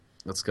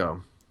Let's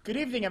go. Good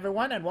evening,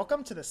 everyone, and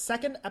welcome to the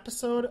second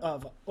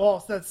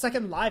the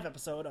second live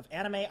episode of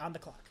Anime on the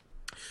Clock.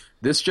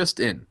 This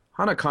just in.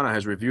 Hanakana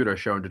has reviewed our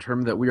show and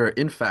determined that we are,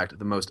 in fact,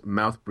 the most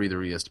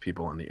mouth-breatheriest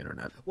people on the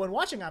internet. When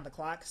watching On the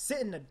Clock,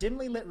 sit in a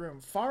dimly lit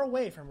room far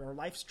away from your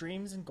life's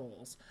dreams and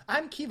goals.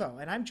 I'm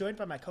Kivo, and I'm joined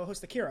by my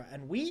co-host Akira,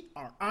 and we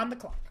are On the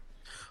Clock.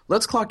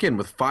 Let's clock in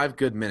with 5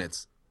 good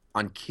minutes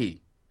on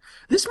Key.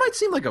 This might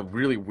seem like a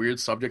really weird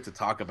subject to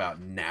talk about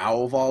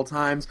now of all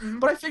times,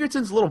 but I figured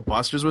since Little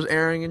Busters was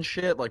airing and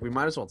shit, like, we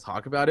might as well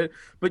talk about it.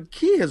 But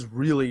Key has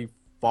really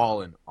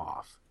fallen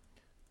off.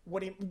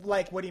 What do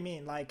you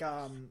mean?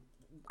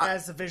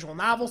 As a visual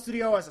novel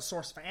studio, as a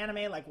source for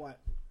anime, like what?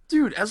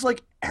 Dude, as,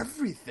 like,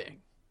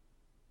 everything.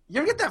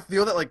 You ever get that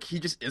feel that, like, he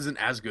just isn't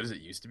as good as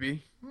it used to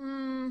be?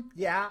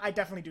 Yeah, I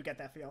definitely do get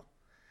that feel.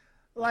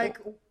 Like,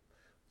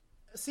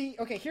 see,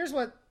 okay, here's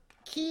what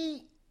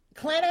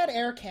Clannad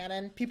Air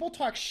Canon, people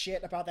talk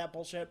shit about that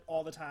bullshit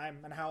all the time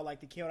and how, like,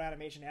 the Kyoto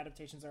Animation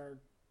adaptations are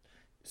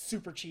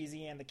super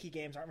cheesy and the Key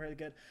games aren't really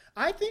good.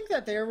 I think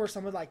that there were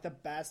some of, like, the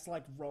best,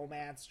 like,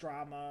 romance,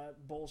 drama,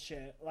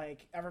 bullshit,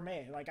 like, ever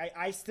made. Like,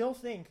 I still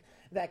think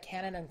that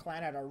Canon and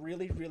Clannad are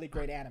really, really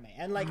great anime.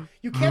 And, like,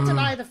 you can't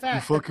deny the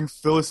fact You fucking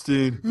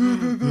Philistine.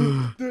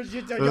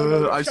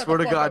 I swear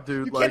to God,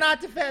 dude. You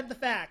cannot deny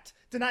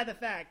the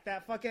fact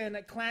that fucking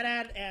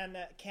Clannad and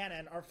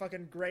Canon are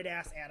fucking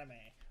great-ass anime.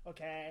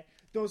 Okay,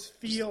 those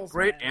feels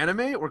Great man.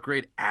 anime or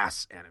great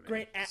ass anime?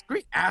 Great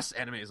ass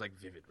anime is like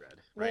Vivid Red,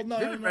 right? Well,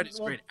 Vivid Red is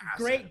great ass.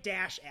 Great anime.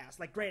 dash ass,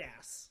 like great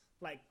ass,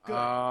 like good.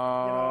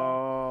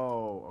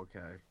 Oh,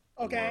 okay.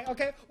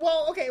 Okay.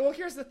 Well,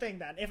 here's the thing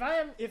then. If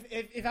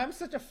I'm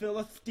such a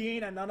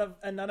Philistine and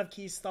none of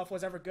Key's stuff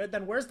was ever good,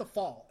 then where's the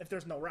fall if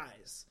there's no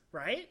rise,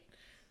 right?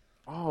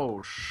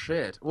 Oh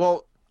shit.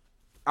 Well,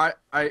 I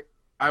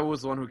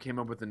was the one who came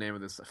up with the name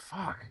of this.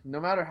 Fuck. No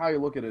matter how you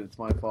look at it, it's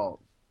my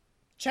fault.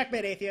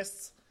 Checkmate,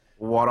 atheists.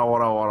 Wada.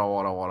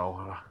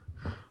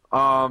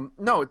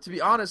 No, to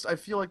be honest, I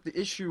feel like the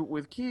issue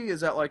with Key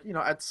is that, like,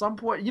 at some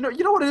point, you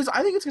know what it is?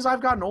 I think it's because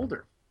I've gotten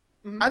older.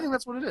 I think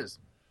that's what it is.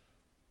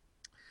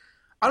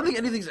 I don't think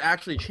anything's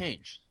actually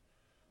changed.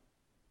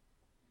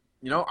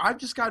 I've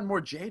just gotten more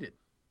jaded.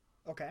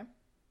 Okay.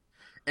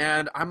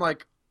 And I'm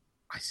like,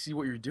 I see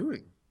what you're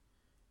doing.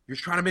 You're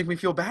trying to make me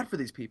feel bad for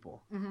these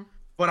people.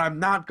 But I'm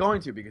not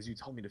going to because you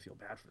told me to feel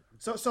bad for them.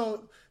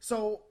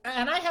 So,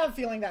 and I have a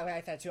feeling that way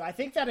like that too. I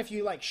think that if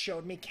you, like,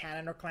 showed me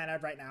Canon or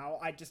Clannad right now,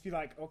 I'd just be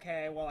like,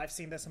 okay, well, I've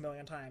seen this a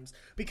million times.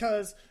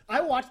 Because I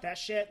watched that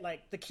shit,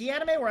 like, the Key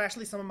anime were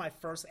actually some of my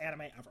first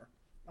anime ever.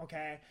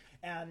 Okay?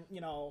 And,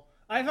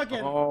 I fucking...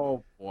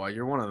 Oh, boy,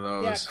 you're one of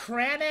those. Yeah,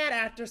 Clannad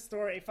After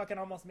Story fucking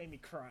almost made me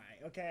cry,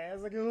 okay? I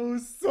was like, it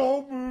was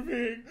so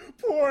moving.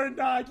 Poor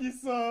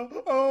Nagisa.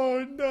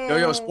 Oh, no.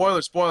 Yo,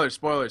 spoilers.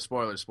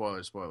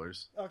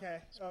 Okay.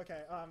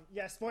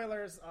 Yeah,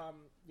 spoilers,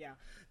 yeah.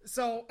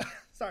 So,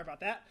 sorry about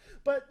that.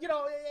 But,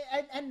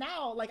 and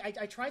now, like,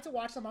 I try to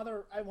watch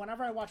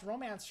whenever I watch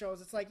romance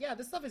shows, it's like, yeah,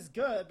 this stuff is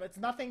good, but it's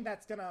nothing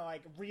that's gonna,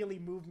 like, really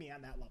move me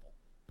on that level.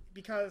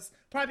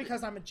 Probably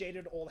because I'm a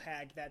jaded old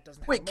hag that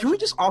doesn't have Wait, can we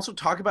just also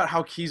talk about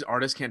how Key's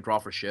artists can't draw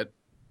for shit?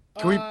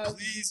 Can we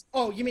please...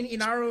 Oh, you mean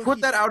Inaru? Put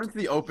that out into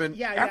the open.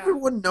 Yeah.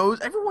 Everyone knows.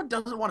 Everyone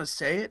doesn't want to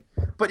say it,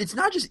 but it's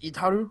not just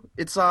Itaru.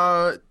 It's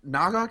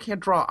Naga can't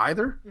draw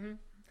either.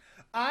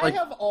 I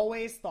have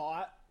always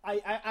thought...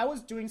 I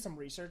was doing some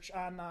research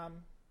on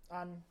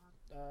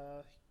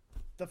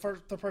the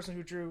person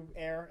who drew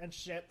Air and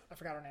shit. I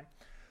forgot her name.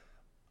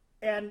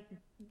 And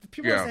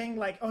people are saying,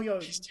 like, oh,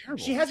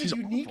 she has a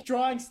unique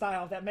drawing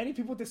style that many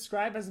people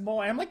describe as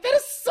moe. I'm like, that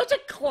is such a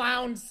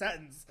clown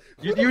sentence.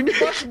 Who the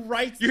fuck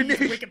writes these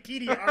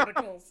Wikipedia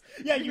articles?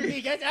 Yeah,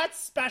 unique. That's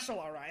special,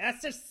 all right.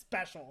 That's just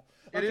special.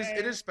 Okay?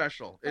 It is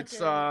special.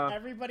 It's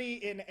everybody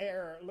in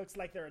Air looks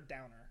like they're a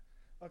downer.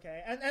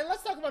 Okay, and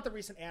let's talk about the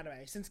recent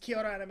anime, since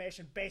Kyoto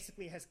Animation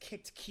basically has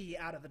kicked Key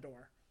out of the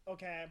door.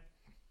 Okay,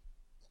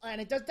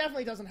 and it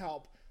definitely doesn't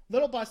help.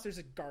 Little Busters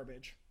is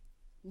garbage.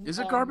 Is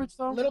it garbage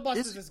though? Little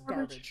Busters is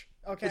garbage.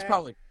 Okay, it's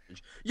probably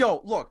garbage.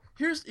 Yo, look,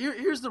 here's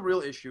the real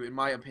issue in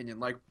my opinion.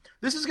 Like,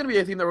 this is going to be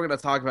a theme that we're going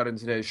to talk about in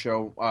today's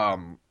show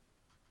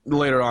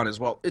later on as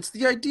well. It's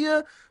the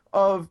idea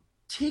of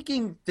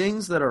taking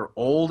things that are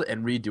old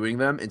and redoing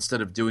them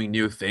instead of doing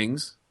new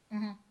things.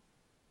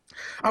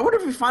 I wonder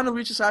if we finally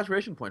reach a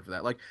saturation point for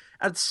that. Like,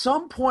 at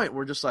some point,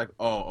 we're just like,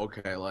 oh,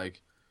 okay,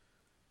 like,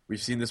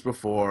 we've seen this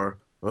before.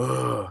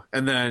 Ugh.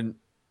 And then,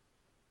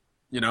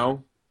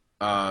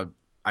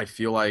 I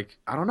feel like,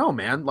 I don't know,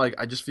 man. Like,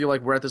 I just feel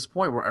like we're at this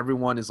point where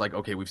everyone is like,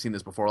 okay, we've seen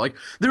this before. Like,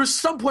 there was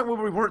some point where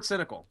we weren't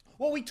cynical.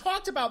 Well, we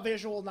talked about the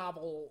visual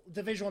novel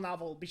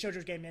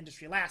Bishoujo's game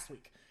industry last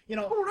week.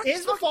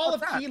 Is the fall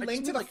of Key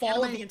linked to the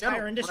fall of the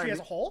entire industry as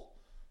a whole?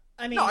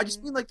 I mean, no, I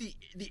just mean like the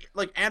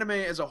like anime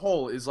as a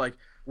whole is like,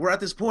 we're at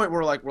this point where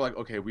we're like,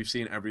 okay, we've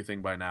seen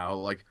everything by now.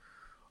 Like,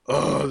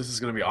 oh, this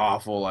is gonna be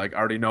awful. Like, I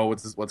already know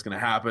what's gonna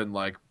happen.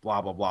 Like,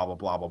 blah blah blah blah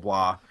blah blah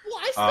blah. Well,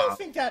 I still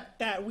think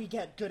that we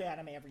get good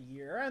anime every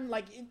year, and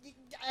like,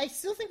 I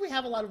still think we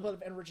have a lot of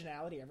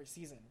originality every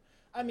season.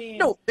 I mean,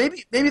 No,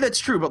 maybe that's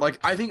true, but like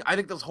I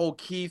think this whole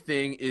key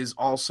thing is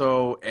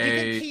also you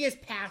think a Key is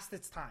past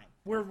its time.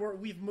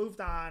 We've moved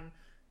on.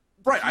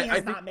 right. Key has I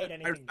think not made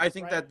anything. I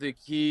think that the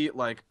key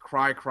like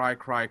cry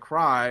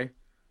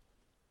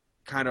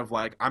kind of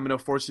like I'm gonna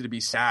force you to be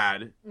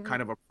sad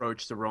kind of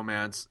approach to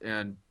romance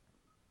and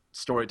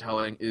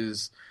storytelling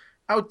is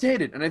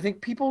outdated, and I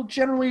think people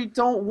generally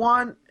don't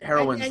want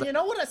heroines. And you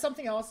know what?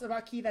 Something else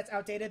about Key that's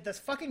outdated: this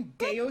fucking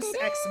Deus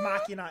Ex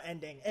Machina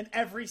ending in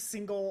every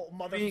single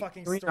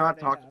motherfucking story.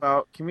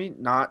 Can we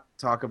not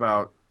talk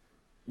about?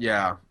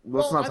 Yeah,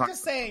 let's not I'm talk.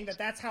 just saying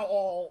that's how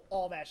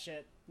all that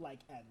shit like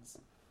ends.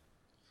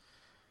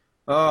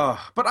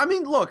 But I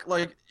mean, look,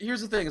 like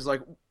here's the thing: is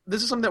like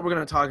this is something that we're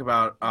going to talk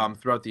about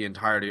throughout the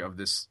entirety of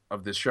this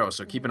show.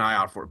 So keep an eye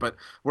out for it. But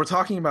we're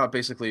talking about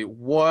basically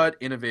what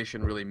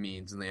innovation really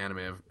means in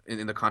the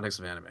in the context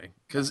of anime,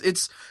 because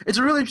it's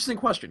a really interesting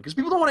question. Because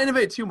people don't want to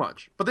innovate too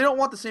much, but they don't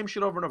want the same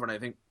shit over and over. And I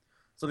think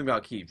something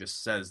about Keeve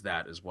just says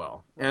that as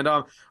well. And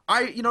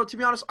to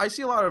be honest, I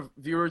see a lot of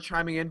viewers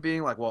chiming in,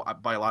 being like, well,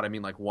 by a lot I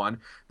mean like one.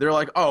 They're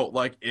like, oh,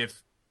 like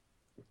if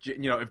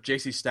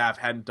JC Staff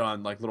hadn't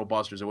done like Little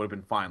Busters, it would have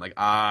been fine. Like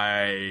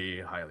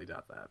I highly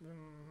doubt that.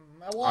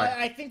 Well,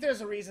 I think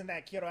there's a reason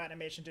that Kyoto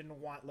Animation didn't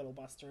want Little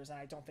Busters, and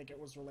I don't think it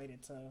was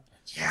related to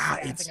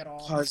staffing at all.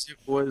 Because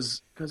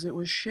it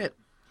was shit.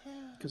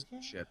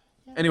 Shit.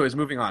 Anyways,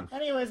 moving on.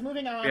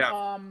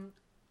 Yeah.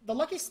 The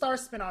Lucky Star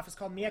spinoff is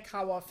called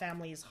Miyakawa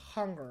Family's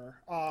Hunger.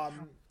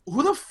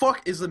 Who the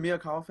fuck is the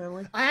Miyakawa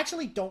family? I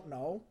actually don't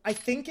know. I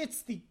think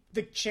it's the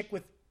chick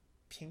with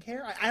pink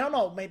hair. I don't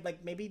know.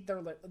 Maybe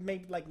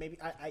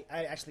I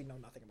actually know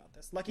nothing about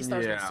this. Lucky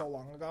Star's been so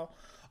long ago.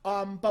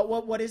 But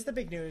what is the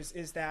big news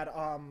is that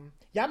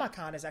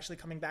Yamakan is actually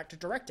coming back to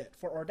direct it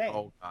for Ordain.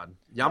 Oh god,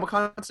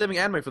 Yamakan's saving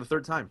anime for the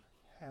third time.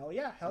 Hell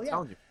yeah.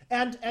 You.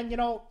 And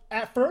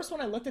at first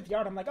when I looked at the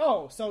art, I'm like,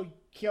 oh, so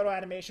Kyoto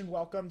Animation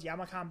welcomed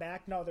Yamakan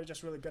back? No, they're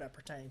just really good at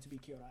pretending to be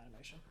Kyoto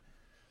Animation.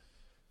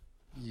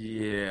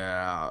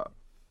 Yeah,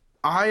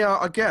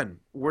 again,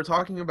 we're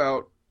talking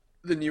about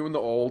the new and the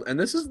old, and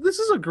this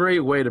is a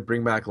great way to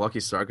bring back Lucky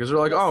Star, because they're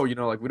like, oh,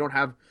 like we don't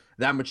have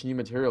that much new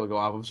material to go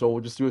off of, so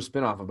we'll just do a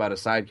spin-off about a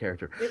side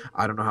character.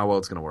 I don't know how well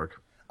it's gonna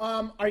work.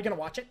 Are you gonna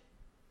watch it?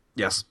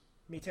 Yes.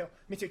 Me too.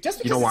 Just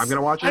because you know why I'm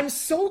gonna watch it? I'm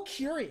so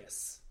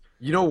curious.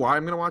 You know why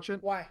I'm gonna watch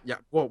it? Why? Yeah.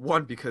 Well,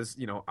 one, because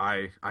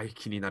I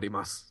kini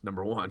narimasu,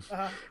 number one.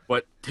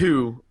 But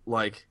two,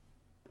 like,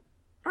 I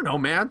don't know,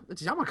 man.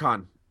 It's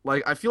Yamakan.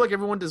 Like, I feel like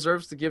everyone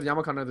deserves to give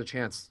Yamakan another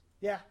chance.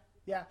 Yeah.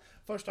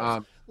 For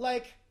sure.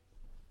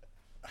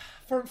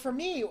 For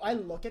me, I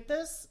look at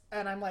this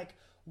and I'm like,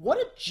 what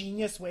a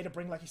genius way to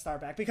bring Lucky Star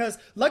back, because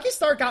Lucky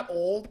Star got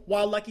old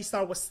while Lucky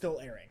Star was still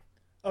airing.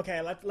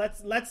 Okay,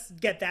 let's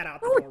get that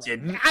out. No, it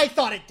didn't. I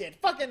thought it did.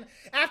 Fucking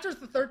after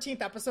the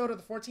 13th episode or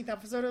the 14th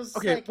episode, it was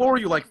okay. Like, what were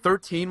you, like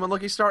 13 when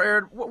Lucky Star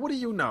aired? What do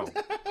you know?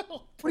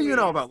 What do you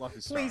know about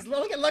Lucky Star? Please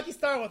look at Lucky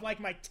Star with like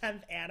my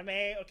 10th anime.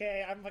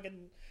 Okay, I'm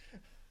fucking.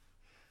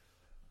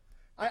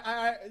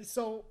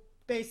 So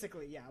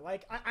basically, yeah.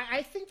 Like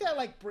I think that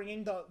like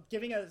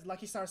giving a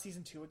Lucky Star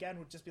season 2 again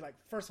would just be like,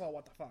 first of all,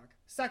 what the fuck?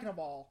 Second of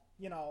all,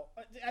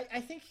 I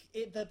think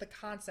the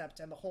concept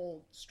and the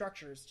whole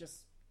structure is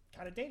just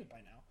kind of dated by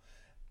now.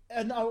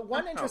 And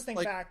one interesting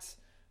fact,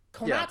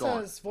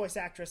 Konata's voice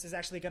actress is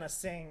actually going to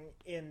sing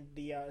in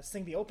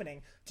the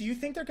opening. Do you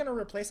think they're going to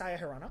replace Aya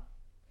Hirano?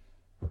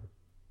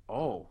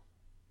 Oh,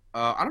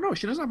 I don't know.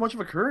 She doesn't have much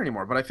of a career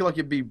anymore, but I feel like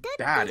it'd be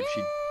bad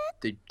if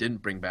they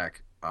didn't bring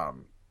back Aya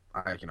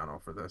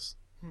Hirano for this.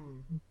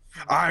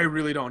 I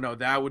really don't know.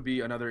 That would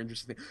be another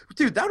interesting thing,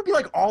 dude. That would be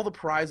like all the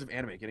prize of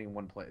anime getting in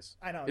one place.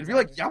 I know. It'd be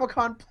like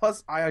Yamakan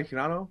plus Aya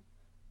Hirano.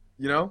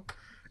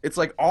 It's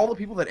like all the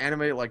people that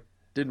anime like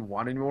didn't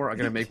want anymore are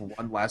gonna make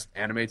one last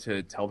anime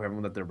to tell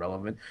everyone that they're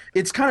relevant.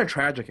 It's kind of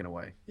tragic in a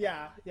way.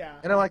 Yeah.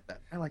 And I like that.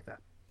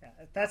 Yeah,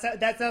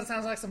 that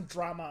sounds like some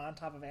drama on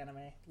top of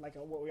anime, like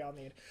what we all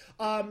need.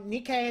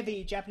 Nikkei,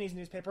 the Japanese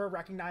newspaper,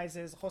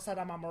 recognizes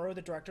Hosada Mamoru,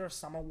 the director of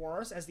Summer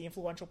Wars, as the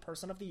influential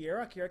person of the year.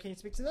 Akira, can you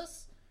speak to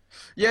this?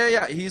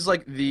 Yeah. He's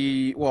like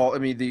the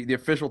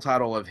official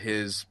title of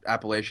his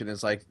appellation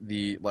is like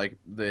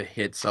the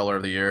hit seller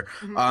of the year.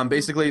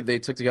 Basically they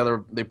pulled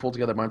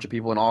together a bunch of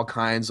people in all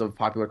kinds of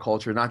popular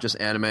culture, not just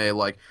anime,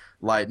 like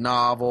light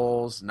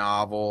novels,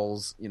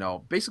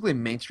 basically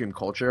mainstream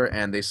culture,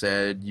 and they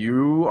said,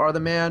 you are the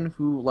man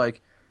who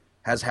like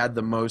has had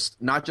the most,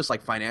 not just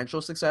like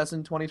financial success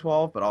in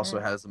 2012, but also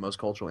has the most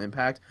cultural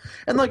impact.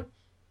 And like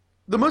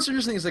the most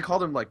interesting is they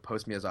called him like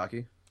post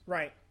Miyazaki.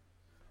 Right.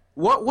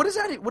 What does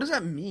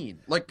that mean?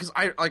 Like, because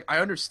I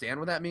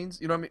understand what that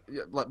means. You know what I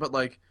mean? But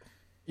like,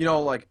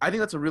 I think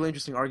that's a really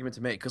interesting argument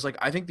to make, because like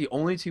I think the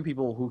only two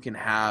people who can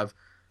have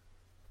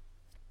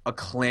a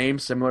claim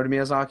similar to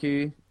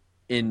Miyazaki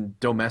in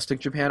domestic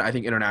Japan, I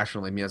think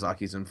internationally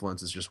Miyazaki's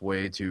influence is just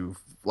way too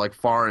like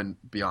far and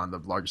beyond the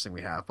largest thing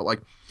we have. But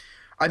like,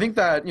 I think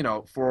that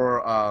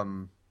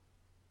for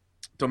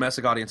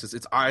domestic audiences,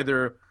 it's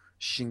either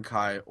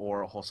Shinkai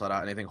or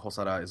Hosada, and I think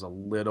Hosada is a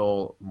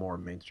little more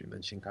mainstream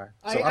than Shinkai.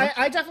 So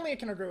I definitely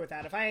can agree with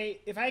that.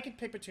 If I could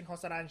pick between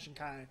Hosada and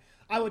Shinkai,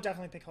 I would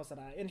definitely pick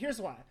Hosada, and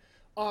here's why.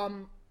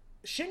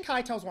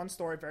 Shinkai tells one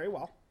story very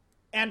well,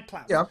 and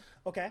Cloud. Yeah.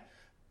 Okay.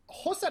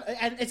 Hosada,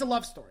 and it's a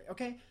love story.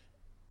 Okay.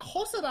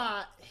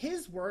 Hosada,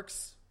 his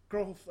works,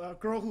 Girl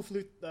Who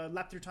Flew,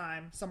 Leapt Through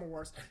Time, Summer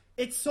Wars.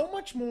 It's so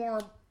much more.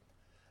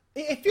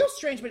 It feels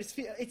strange, but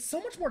it's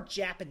so much more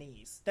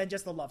Japanese than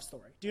just a love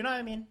story. Do you know what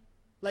I mean?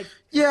 Like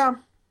yeah,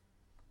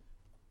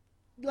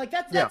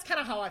 that's kind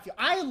of how I feel.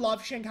 I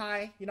love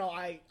Shinkai. You know,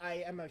 I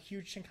am a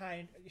huge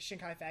Shinkai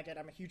faggot.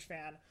 I'm a huge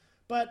fan.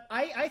 But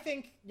I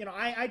think, you know,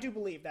 I do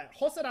believe that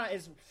Hosada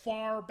is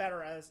far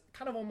better as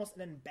kind of almost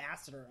an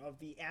ambassador of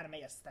the anime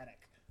aesthetic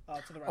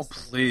to the rest of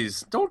the world.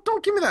 Please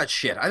don't give me that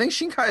shit. I think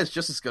Shinkai is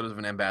just as good of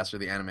an ambassador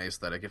of the anime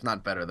aesthetic, if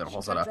not better than Shinkai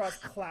Hosada. draws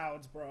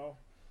clouds, bro.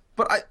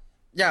 But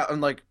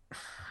and like,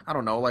 I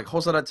don't know, like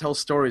Hosada tells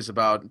stories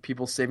about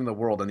people saving the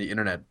world on the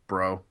internet,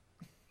 bro.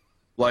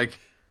 Like,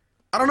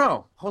 I don't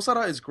know.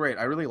 Hosada is great.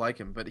 I really like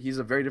him, but he's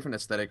a very different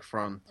aesthetic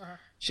from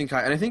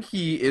Shinkai, and I think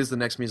he is the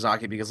next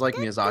Miyazaki because, like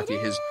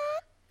Miyazaki,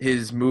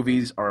 his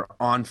movies are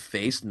on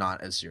face,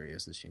 not as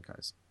serious as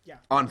Shinkai's. Yeah.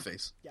 On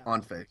face. Yeah.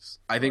 On face.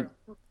 I think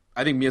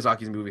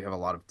Miyazaki's movies have a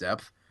lot of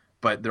depth,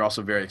 but they're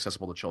also very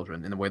accessible to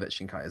children in the way that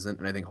Shinkai isn't,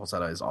 and I think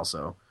Hosada is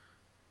also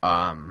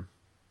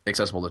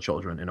accessible to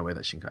children in a way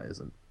that Shinkai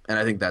isn't, and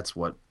I think that's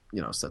what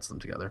sets them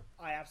together.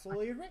 I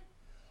absolutely agree.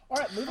 All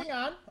right, moving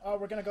on.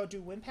 We're gonna go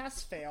do win,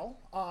 pass, fail.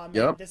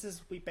 Yep.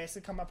 We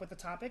basically come up with a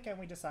topic and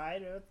we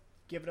decide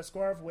give it a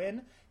score of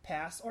win,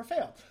 pass, or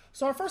fail.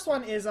 So our first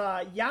one is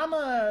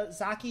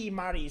Yamazaki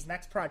Mari's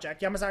next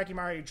project. Yamazaki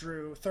Mari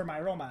drew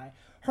Thermae Romai.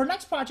 Her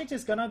next project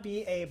is gonna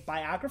be a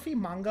biography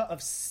manga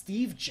of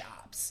Steve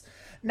Jobs.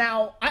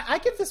 Now, I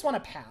give this one a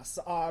pass,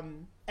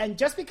 and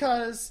just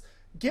because,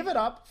 give it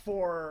up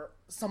for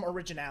some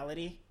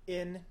originality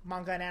in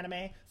manga and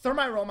anime.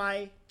 Thermae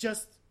Romai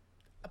just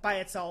by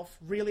itself,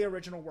 really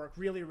original work,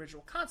 really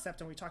original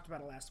concept, and we talked about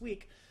it last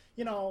week.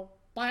 You know,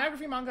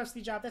 biography manga of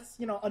Steve Jobs, that's,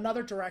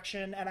 another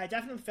direction, and I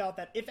definitely felt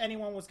that if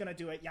anyone was going to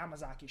do it,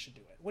 Yamazaki should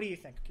do it. What do you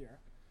think, Akira?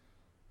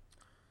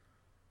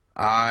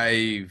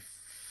 I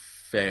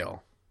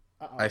fail.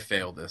 Uh-oh. I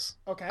fail this.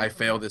 Okay. I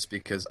fail this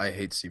because I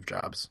hate Steve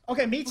Jobs.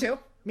 Okay, me too.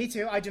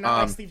 I do not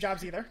like Steve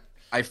Jobs either.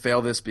 I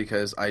fail this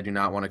because I do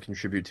not want to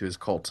contribute to his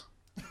cult.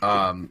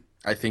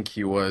 I think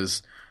he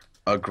was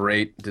a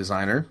great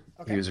designer.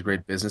 Okay. He was a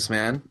great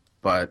businessman,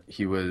 but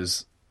he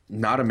was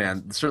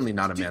certainly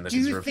not a man that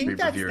deserves to be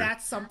revered. Do you think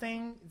that's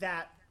something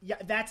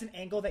that's an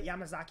angle that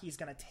Yamazaki is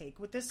going to take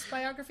with this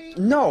biography?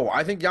 No,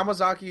 I think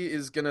Yamazaki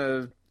is going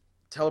to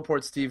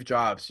teleport Steve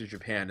Jobs to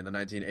Japan in the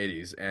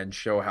 1980s and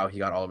show how he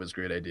got all of his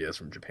great ideas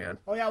from Japan.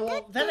 Oh yeah,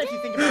 well then if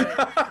you think about it,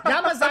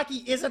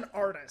 Yamazaki is an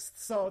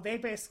artist, so they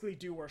basically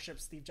do worship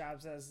Steve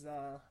Jobs as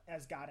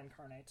God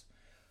incarnate.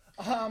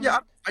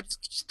 I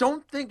just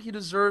don't think he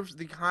deserves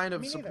the kind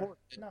of support.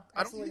 No,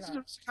 I don't think he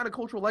deserves the kind of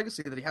cultural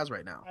legacy that he has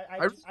right now.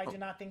 I do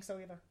not think so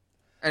either.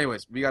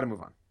 Anyways, we got to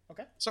move on.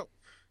 Okay. So,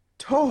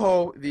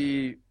 Toho,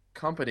 the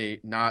company,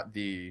 not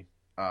the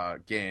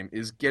game,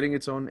 is getting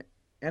its own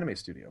anime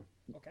studio.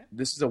 Okay.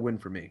 This is a win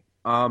for me.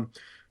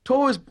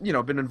 Toho has,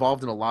 been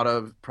involved in a lot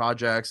of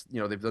projects.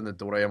 They've done the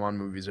Doraemon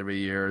movies every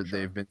year. Sure.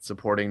 They've been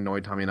supporting Noi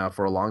Tamina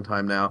for a long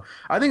time now.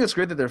 I think it's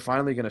great that they're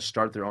finally going to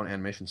start their own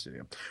animation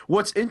studio.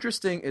 What's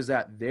interesting is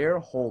that their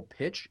whole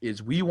pitch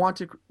is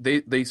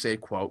they say,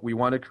 quote, "We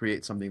want to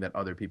create something that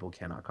other people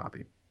cannot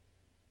copy."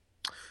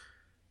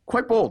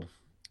 Quite bold.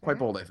 Quite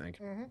bold, I think.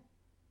 Mm-hmm.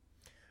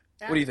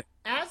 What do you think?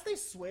 As they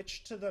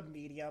switch to the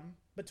medium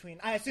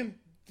I assume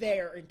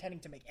they're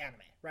intending to make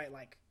anime, right?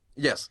 Like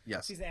Yes.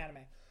 Season anime.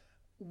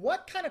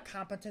 What kind of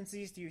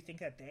competencies do you think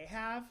that they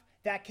have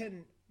that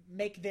can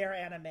make their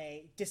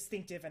anime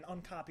distinctive and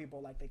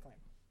uncopyable like they claim?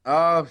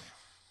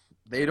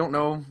 They don't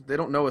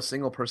know a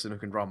single person who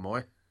can draw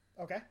moe.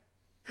 Okay.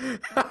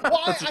 Well,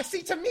 I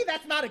see. To me,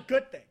 that's not a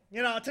good thing.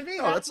 To me,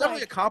 that's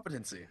definitely a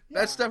competency. Yeah.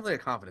 That's definitely a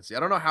competency. I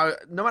don't know how.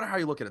 No matter how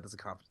you look at it, that's a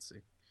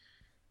competency.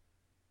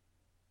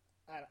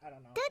 I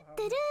don't know.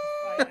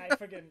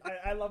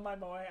 I love my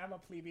moe. I'm a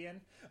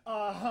plebeian.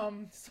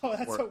 So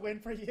that's a win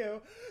for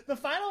you. The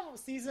final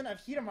season of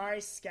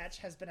Hidamari's sketch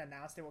has been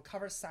announced. It will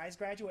cover Sai's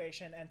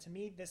graduation, and to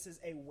me, this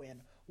is a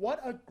win. What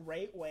a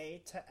great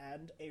way to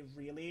end a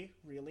really,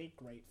 really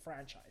great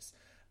franchise.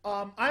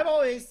 I've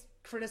always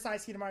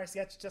criticized Hidamari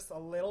sketch just a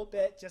little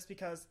bit, just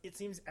because it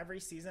seems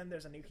every season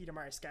there's a new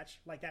Hidamari sketch.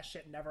 Like, that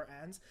shit never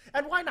ends.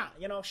 And why not?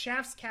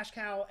 Shaft's cash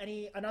cow,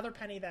 another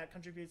penny that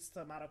contributes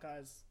to Madoka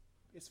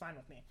is fine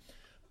with me.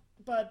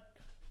 But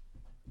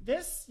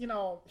this,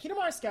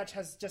 Hidamari sketch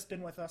has just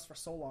been with us for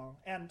so long,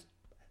 and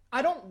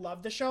I don't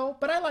love the show,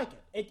 but I like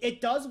it.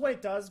 It does what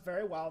it does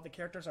very well. The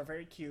characters are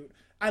very cute.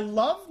 I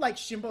love,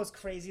 Shimbo's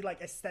crazy,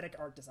 aesthetic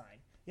art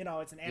design.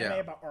 It's an anime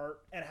about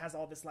art, and it has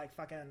all this,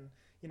 fucking,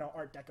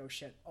 Art Deco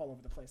shit all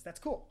over the place. That's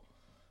cool.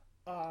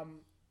 What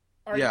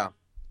do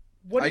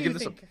I give you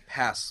this think? a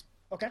pass.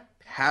 Okay.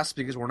 Pass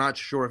because we're not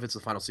sure if it's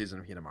the final season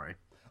of Hidamari.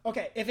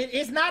 Okay, if it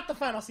is not the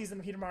final season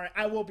of Hidamari,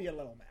 I will be a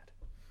little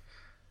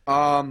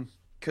mad.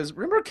 Because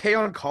remember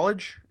K-On!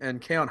 College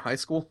and K-On! High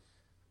School?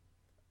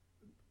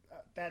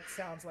 That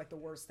sounds like the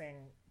worst thing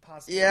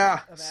possible. Yeah,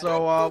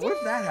 so what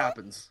if that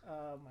happens?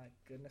 Oh my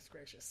goodness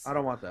gracious. I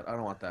don't want that.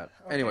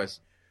 Okay.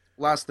 Anyways,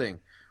 last thing.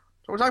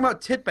 So we're talking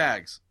about tit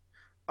bags.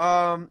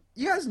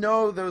 You guys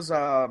know those,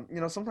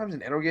 sometimes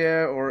in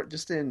eroge or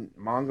just in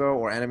manga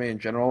or anime in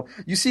general,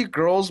 you see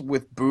girls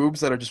with boobs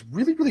that are just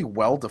really, really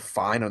well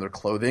defined on their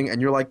clothing,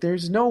 and you're like,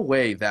 there's no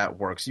way that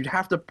works. You'd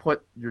have to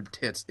put your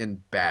tits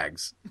in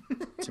bags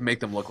to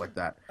make them look like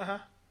that. Uh-huh.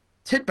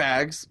 Tit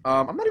bags,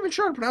 I'm not even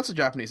sure how to pronounce it in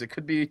Japanese. It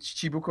could be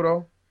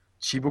chibukuro,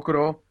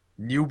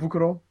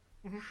 nyubukuro.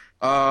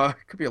 It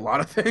could be a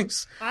lot of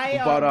things.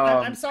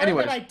 I'm sorry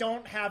anyways. that I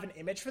don't have an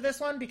image for this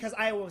one because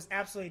I was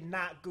absolutely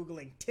not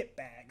Googling tit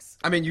bags.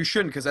 I mean, you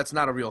shouldn't because that's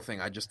not a real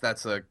thing.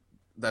 That's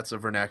a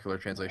vernacular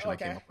translation I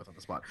came up with on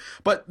the spot.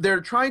 But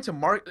they're trying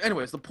to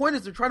anyways, the point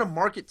is they're trying to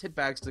market tit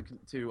bags to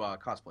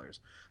cosplayers.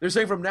 They're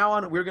saying from now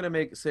on we're going to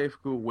make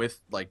Seifuku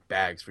with like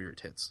bags for your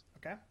tits.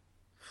 Okay.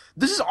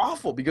 This is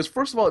awful because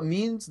first of all it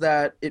means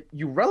that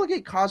you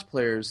relegate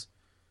cosplayers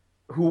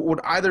who would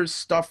either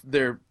stuff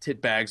their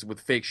tit bags with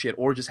fake shit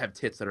or just have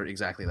tits that are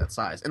exactly that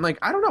size. And like,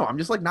 I don't know, I'm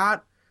just like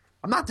I'm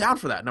not down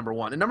for that, number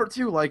one. And number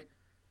two, like,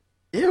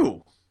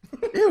 ew.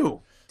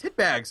 Tit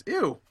bags,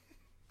 ew.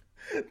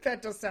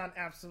 That does sound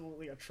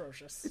absolutely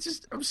atrocious. It's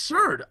just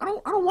absurd. I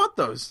don't want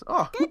those.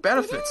 Oh, who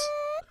benefits?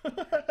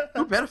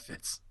 Who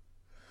benefits?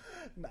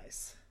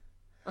 Nice.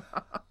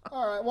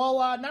 All right, well,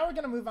 now we're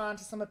going to move on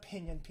to some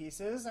opinion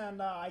pieces,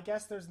 and I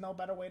guess there's no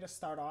better way to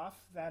start off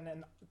than a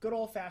good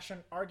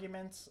old-fashioned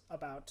argument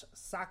about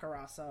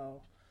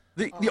Sakuraso.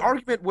 The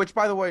argument, which,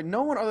 by the way,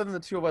 no one other than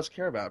the two of us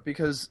care about,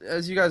 because,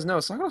 as you guys know,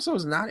 Sakuraso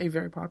is not a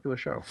very popular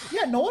show.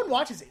 Yeah, no one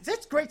watches it.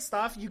 It's great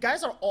stuff. You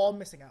guys are all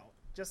missing out.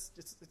 Just,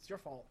 it's your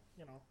fault.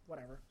 You know,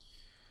 whatever.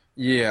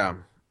 Yeah.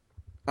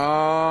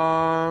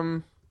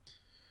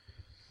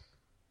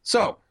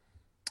 So...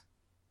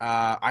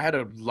 I had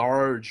a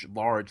large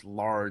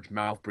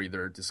mouth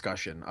breather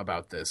discussion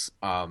about this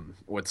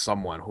with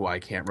someone who I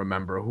can't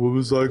remember, who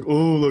was like,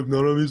 "Oh, like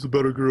Nanami's the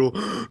better girl."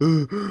 But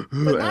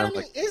Nanami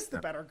like, is the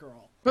better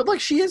girl. But like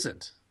she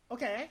isn't.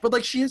 Okay. But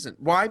like she isn't.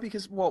 Why?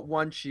 Because well,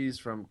 one, she's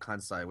from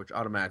Kansai, which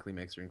automatically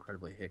makes her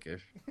incredibly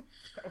hickish.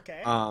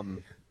 Okay.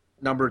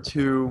 Number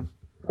two,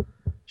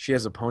 she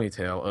has a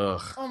ponytail.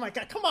 Ugh. Oh my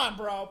god! Come on,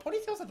 bro.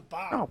 Ponytails at the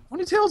bottom. No,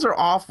 ponytails are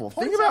awful.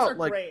 Think about are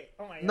like great.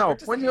 Oh my god. no,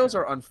 ponytails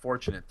are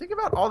unfortunate. Think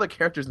about all the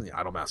characters in the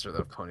Idolmaster that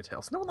have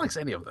ponytails. No one likes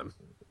any of them.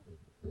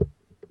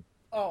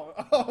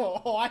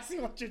 Oh! I see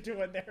what you're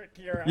doing there,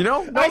 Kira. You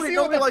know, nobody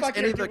likes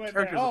any of the doing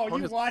characters. Oh,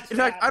 with you ponytails. watched In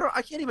fact,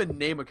 I can't even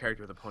name a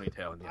character with a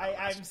ponytail in the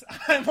Idolmaster.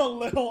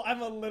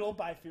 I'm a little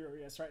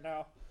bi-furious right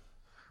now.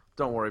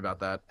 Don't worry about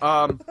that.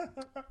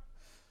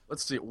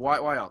 Let's see.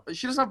 Why else?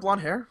 She doesn't have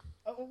blonde hair.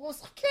 Well,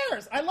 who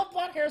cares? I love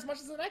blonde hair as much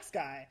as the next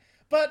guy.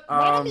 But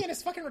Nanami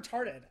is fucking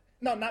retarded.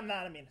 No, not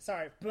Nanami.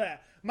 Sorry. Bleh.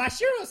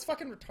 Mashiro is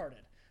fucking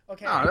retarded.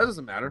 Okay? No, that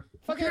doesn't matter. Who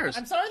Fucking, cares?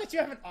 I'm sorry that you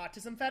have an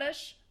autism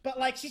fetish, but,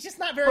 like, she's just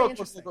not very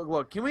interesting.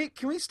 Look. Can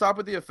we stop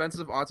with the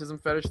offensive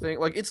autism fetish thing?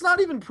 Like, it's not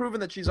even proven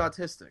that she's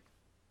autistic.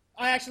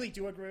 I actually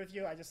do agree with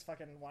you. I just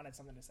fucking wanted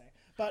something to say.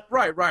 But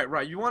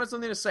Right. You wanted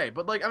something to say.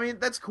 But, like, I mean,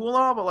 that's cool and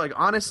all, but, like,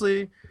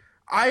 honestly,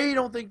 I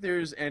don't think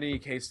there's any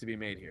case to be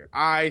made here.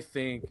 I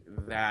think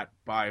that,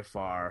 by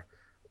far...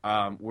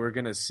 we're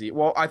going to see...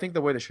 Well, I think the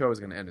way the show is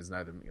going to end is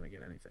neither going to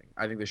get anything.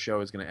 I think the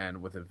show is going to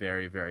end with a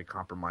very, very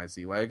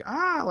compromisey,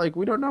 like,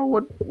 we don't know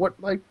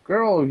what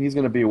girl he's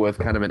going to be with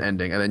kind of an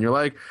ending. And then you're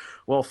like,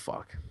 well,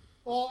 fuck.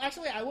 Well,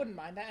 actually, I wouldn't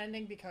mind that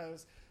ending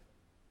because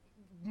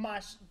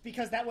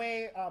that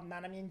way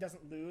Nanami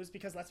doesn't lose.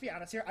 Because, let's be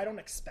honest here, I don't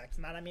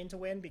expect Nanami to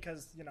win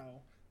because, you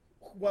know,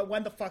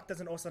 when the fuck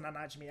doesn't Osana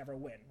Najimi ever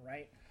win,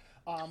 right?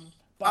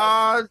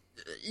 But...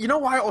 you know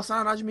why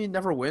Osana Najimi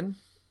never win?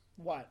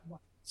 What?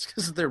 It's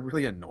because they're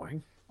really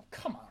annoying. Oh,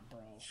 come on, bro.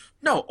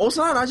 No,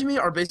 Osana and Najimi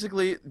are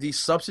basically the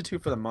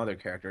substitute for the mother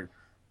character.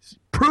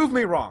 Prove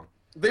me wrong.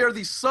 They are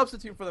the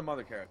substitute for the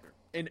mother character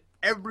in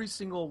every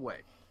single way.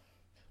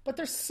 But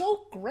they're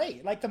so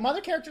great. Like, the mother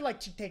character, like,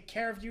 to take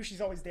care of you,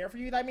 she's always there for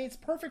you. That means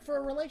it's perfect for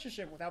a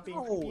relationship without being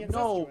creepy and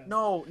incestuous.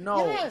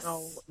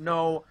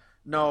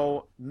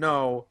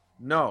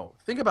 No.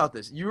 Think about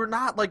this. You're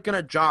not, like,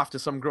 gonna joff to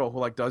some girl who,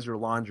 like, does your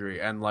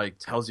laundry and, like,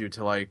 tells you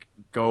to, like,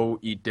 go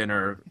eat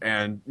dinner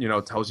and, you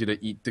know, tells you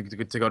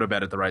to go to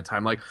bed at the right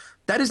time. Like,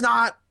 that is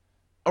not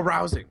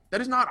arousing.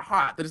 That is not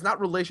hot. That is not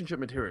relationship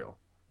material.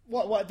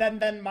 What, then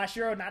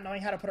Mashiro not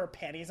knowing how to put her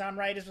panties on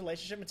right is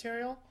relationship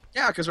material?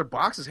 Yeah, because her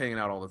box is hanging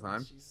out all the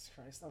time. Jesus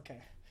Christ, okay.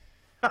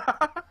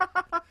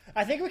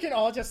 I think we can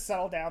all just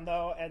settle down,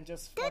 though, and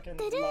just fucking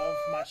love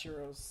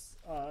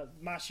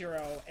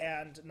Mashiro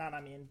and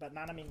Nanamin, but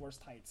Nanamin wears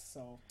tights,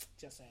 so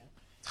just saying.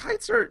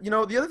 Tights are, you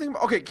know, the other thing...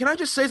 Okay, can I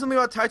just say something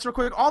about tights real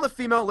quick? All the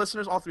female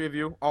listeners, all three of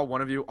you, all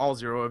one of you, all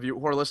zero of you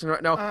who are listening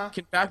right now,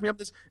 can back me up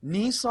this.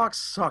 Knee socks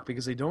suck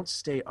because they don't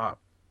stay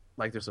up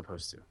like they're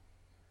supposed to.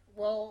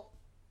 Well...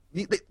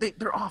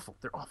 They're awful.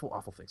 They're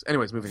awful things.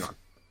 Anyways, moving on.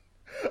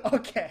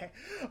 Okay.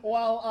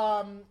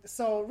 Well,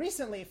 so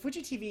recently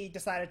Fuji TV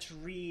decided to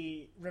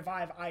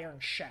revive Iron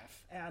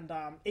Chef, and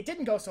it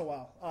didn't go so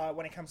well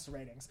when it comes to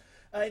ratings.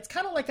 It's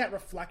kind of like that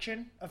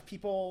reflection of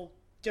people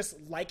just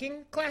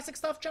liking classic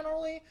stuff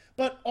generally,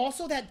 but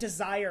also that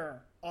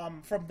desire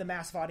from the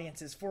massive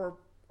audiences for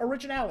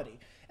originality.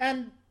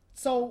 And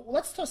so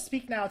let's just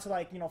speak now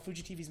to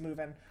Fuji TV's move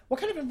and what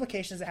kind of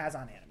implications it has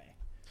on anime.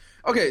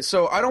 Okay,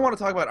 so I don't want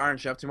to talk about Iron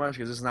Chef too much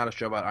because this is not a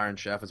show about Iron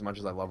Chef as much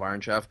as I love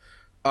Iron Chef.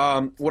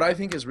 What I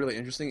think is really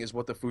interesting is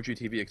what the Fuji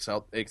TV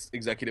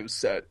executives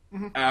said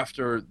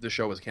after the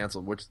show was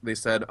canceled, which they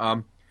said,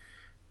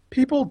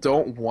 people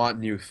don't want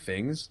new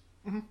things,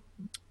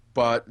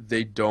 but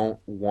they don't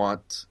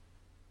want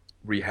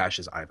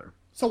rehashes either.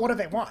 So what do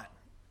they want?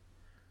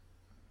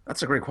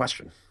 That's a great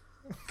question.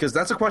 Because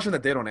that's a question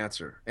that they don't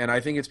answer. And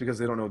I think it's because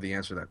they don't know what the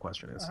answer to that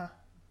question is.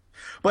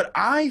 But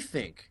I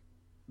think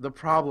the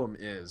problem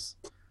is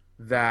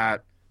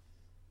that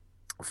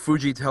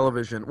Fuji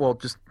Television, well,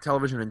 just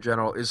television in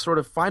general, is sort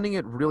of finding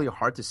it really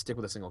hard to stick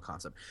with a single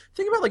concept.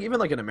 Think about even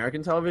in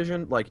American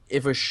television,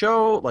 if a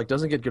show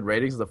doesn't get good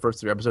ratings in the first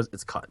 3 episodes,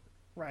 it's cut.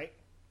 Right.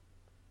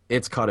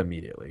 It's cut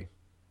immediately.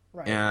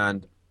 Right.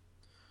 And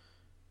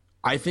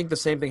I think the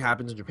same thing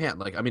happens in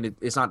Japan.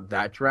 It's not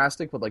that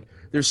drastic, but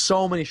there's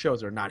so many shows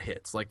that are not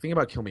hits. Think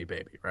about Kill Me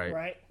Baby, right?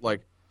 Right.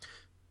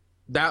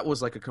 That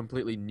was a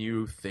completely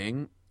new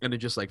thing, and it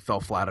just fell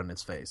flat on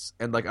its face.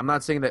 And I'm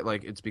not saying that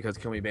it's because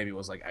Kill Me Baby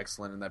was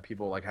excellent and that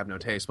people have no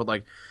taste,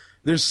 but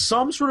there's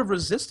some sort of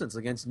resistance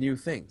against new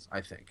things,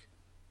 I think.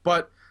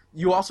 But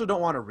you also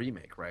don't want a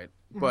remake, right?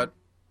 But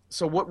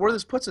so where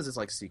this puts us is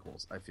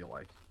sequels, I feel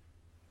like.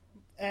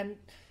 And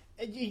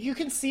you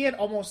can see it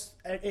almost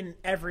in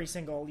every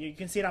single. You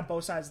can see it on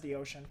both sides of the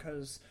ocean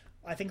because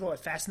I think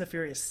Fast and the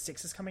Furious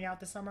 6 is coming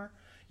out this summer.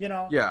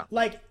 Yeah.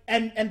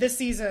 And this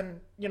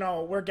season,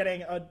 we're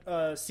getting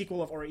a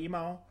sequel of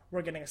Orimo.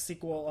 We're getting a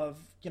sequel of,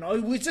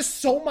 it was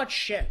just so much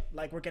shit.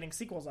 We're getting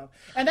sequels of,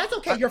 and that's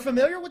okay. You're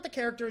familiar with the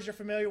characters. You're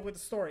familiar with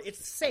the story.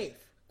 It's safe,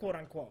 quote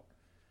unquote.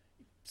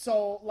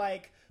 So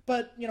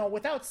but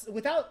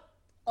without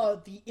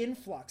the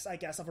influx, I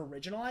guess, of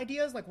original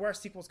ideas, where are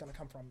sequels going to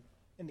come from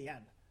in the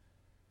end?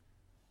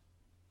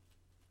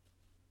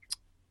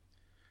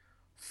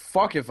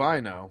 Fuck if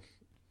I know.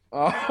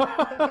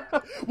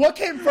 What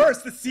came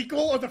first, the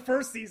sequel or the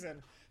first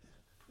season?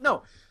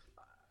 No,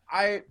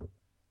 I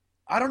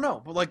don't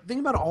know, but think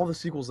about all the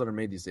sequels that are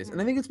made these days,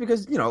 and I think it's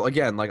because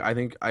again, I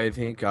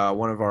think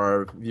one of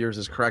our viewers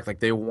is correct.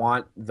 They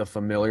want the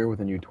familiar with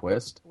a new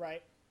twist,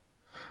 right?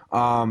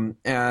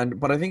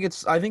 But I think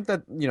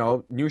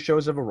that new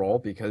shows have a role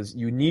because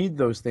you need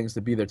those things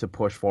to be there to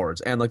push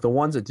forwards, and the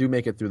ones that do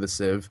make it through the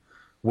sieve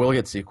will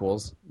get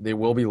sequels. They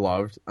will be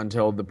loved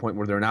until the point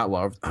where they're not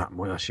loved.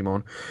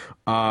 Shimon.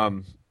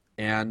 Away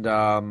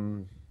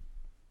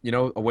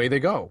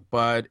they go.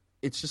 But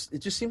it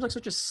just seems like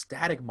such a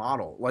static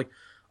model.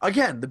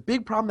 Again, the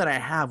big problem that I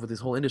have with this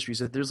whole industry is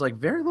that there's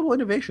very little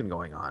innovation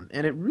going on,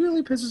 and it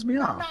really pisses me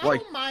off. I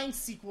don't mind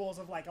sequels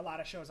of a lot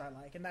of shows I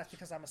like, and that's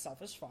because I'm a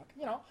selfish fuck,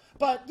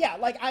 But yeah,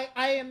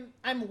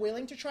 I'm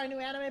willing to try new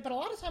anime, but a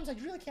lot of times I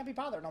really can't be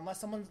bothered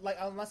unless unless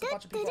a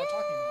bunch of people are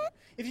talking about it.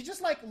 If you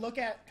just look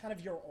at kind of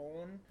your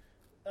own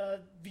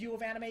view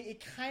of anime,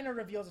 it kind of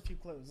reveals a few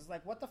clues. It's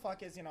what the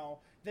fuck is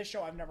this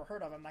show I've never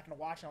heard of? I'm not going to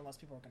watch it unless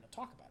people are going to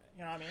talk about it.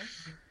 You know what I mean?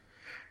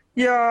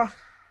 Yeah.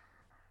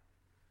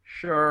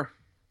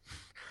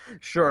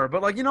 Sure,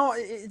 but I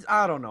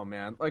don't know,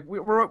 man.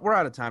 We're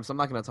out of time, so I'm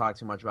not going to talk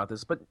too much about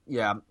this. But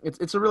yeah,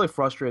 it's a really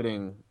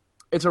frustrating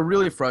state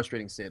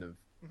of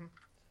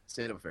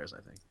affairs, I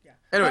think. Yeah.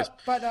 Anyways,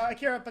 but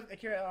Akira,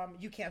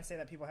 you can't say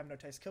that people have no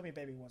taste. Kill Me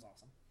Baby was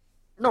awesome.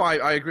 No,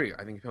 I agree.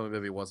 I think Kill Me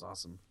Baby was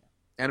awesome.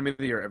 Anime of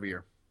the year every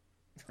year.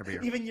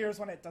 Even years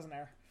when it doesn't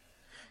air.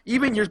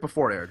 Even years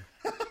before it aired.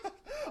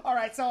 All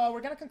right, so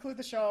we're going to conclude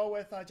the show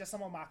with just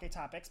some omake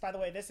topics. By the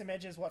way, this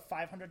image is what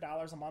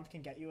 $500 a month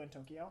can get you in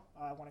Tokyo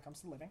when it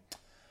comes to living.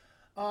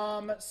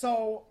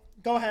 So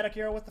go ahead,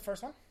 Akira, with the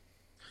first one.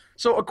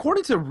 So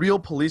according to real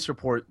police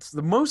reports,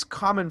 the most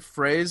common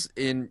phrase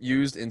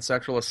used in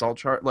sexual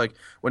assault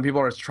when people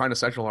are trying to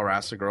sexual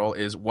harass a girl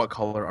is, "What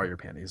color are your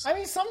panties?" I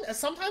mean,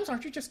 sometimes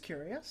aren't you just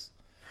curious?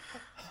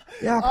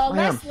 Yeah,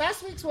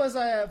 last week's was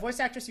voice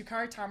actress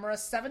Yukari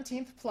Tamura's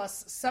 17th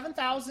plus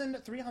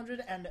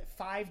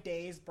 7,305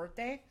 days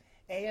birthday.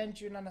 And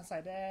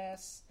Junanasai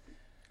desu.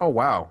 Oh,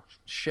 wow.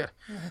 Shit.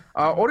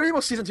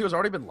 Orihimo Season 2 has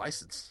already been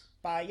licensed.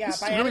 By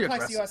really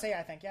Aniplex USA,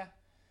 I think, yeah.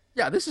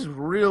 Yeah, this is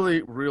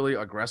really, really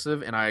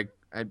aggressive, and I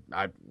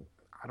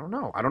don't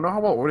know. I don't know how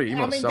well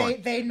Orihimo is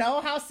selling. They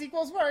know how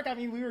sequels work. I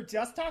mean, we were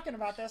just talking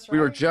about this, right? We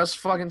were just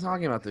fucking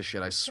talking about this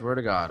shit. I swear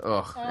to God.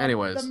 Ugh.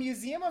 Anyways. The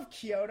Museum of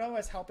Kyoto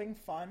is helping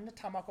fund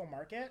Tamako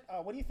Market.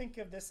 What do you think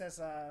of this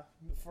as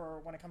for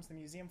when it comes to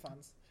museum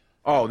funds?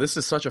 Oh, this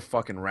is such a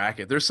fucking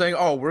racket. They're saying,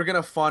 "Oh, we're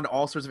gonna fund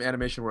all sorts of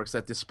animation works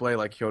that display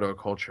Kyoto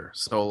culture."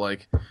 So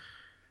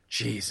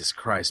Jesus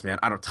Christ, man!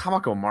 I don't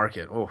Tamako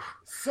Market. Oh,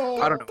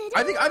 so I don't know.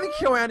 I think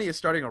KyoAni is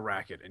starting a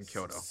racket in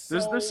Kyoto.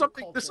 There's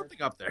something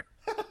up there.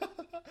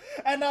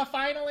 And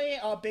finally,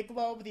 Big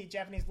Globe, the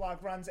Japanese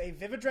blog, runs a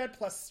Vividred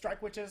plus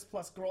Strike Witches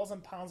plus Girls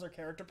and Pounds or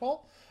character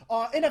poll.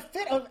 In a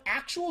fit of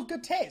actual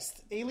good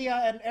taste,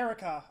 Elia and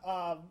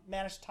Erica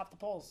managed to top the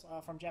polls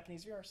from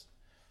Japanese viewers.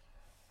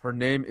 Her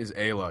name is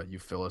Ayla, you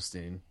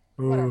Philistine.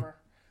 Whatever.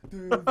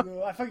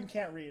 I fucking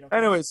can't read. Okay?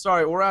 Anyway,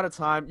 sorry, we're out of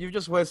time. You've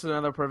just wasted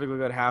another perfectly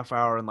good half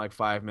hour and like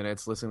 5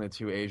 minutes listening to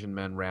two Asian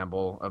men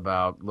ramble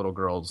about little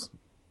girls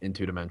in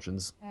 2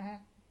 dimensions. Mm-hmm.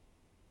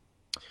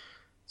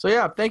 So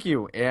yeah, thank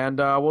you, and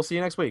we'll see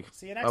you next week.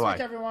 See you next week,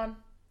 everyone.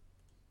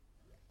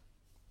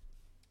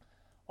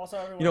 Also,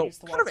 everyone needs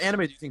to what kind of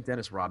anime do you think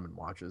Dennis Rodman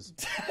watches?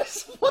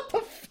 What the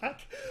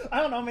fuck?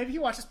 I don't know. Maybe he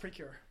watches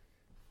Precure.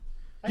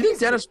 You think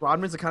Dennis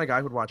Rodman's the kind of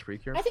guy who'd watch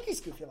Precure? I think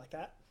he's goofy like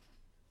that.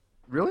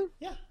 Really?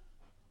 Yeah.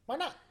 Why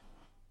not?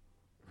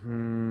 I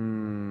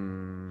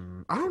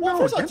don't know. Well,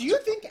 first of all, do you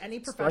think any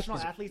professional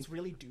athletes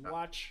really do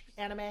watch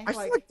anime? I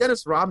feel like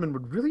Dennis Rodman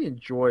would really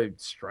enjoy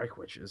Strike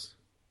Witches.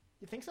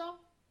 You think so?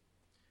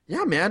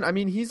 Yeah, man. I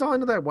mean, he's all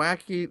into that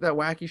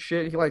wacky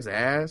shit. He likes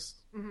ass.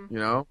 Mm-hmm. You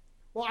know.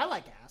 Well, I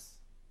like ass.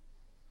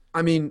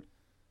 I mean,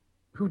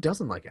 who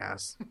doesn't like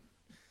ass?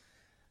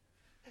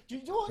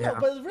 No,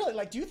 but really,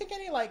 like, do you think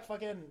any like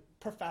fucking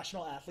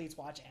professional athletes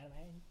watch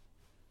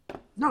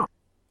anime? No.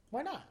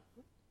 Why not?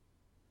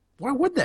 Why would they?